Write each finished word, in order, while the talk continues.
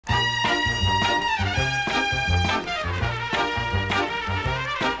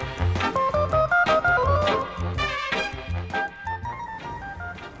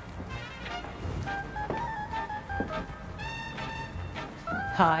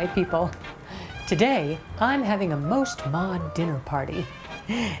Hi, people. Today, I'm having a most mod dinner party,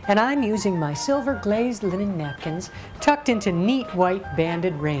 and I'm using my silver glazed linen napkins tucked into neat white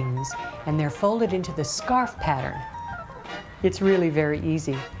banded rings, and they're folded into the scarf pattern. It's really very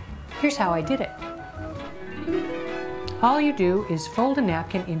easy. Here's how I did it. All you do is fold a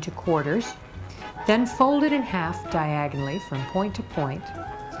napkin into quarters, then fold it in half diagonally from point to point.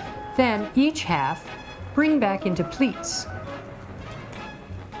 Then each half bring back into pleats.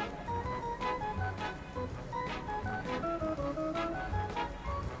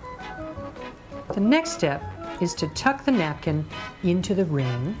 The next step is to tuck the napkin into the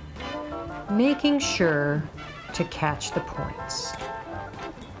ring, making sure to catch the points.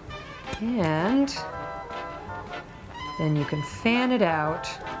 And then you can fan it out,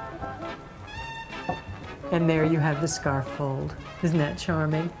 and there you have the scarf fold. Isn't that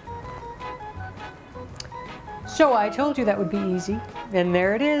charming? So I told you that would be easy, and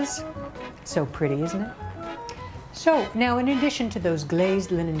there it is. So pretty, isn't it? So now, in addition to those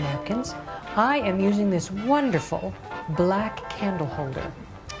glazed linen napkins, I am using this wonderful black candle holder.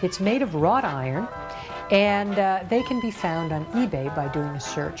 It's made of wrought iron, and they can be found on eBay by doing a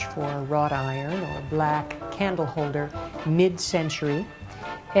search for wrought iron or black candle holder mid-century,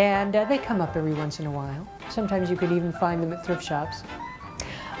 and they come up every once in a while. Sometimes you can even find them at thrift shops.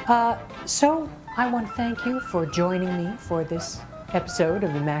 So I want to thank you for joining me for this episode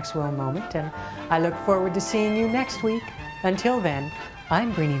of the Maxwell Moment, and I look forward to seeing you next week. Until then,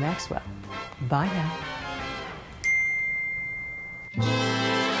 I'm Brini Maxwell. Bye now.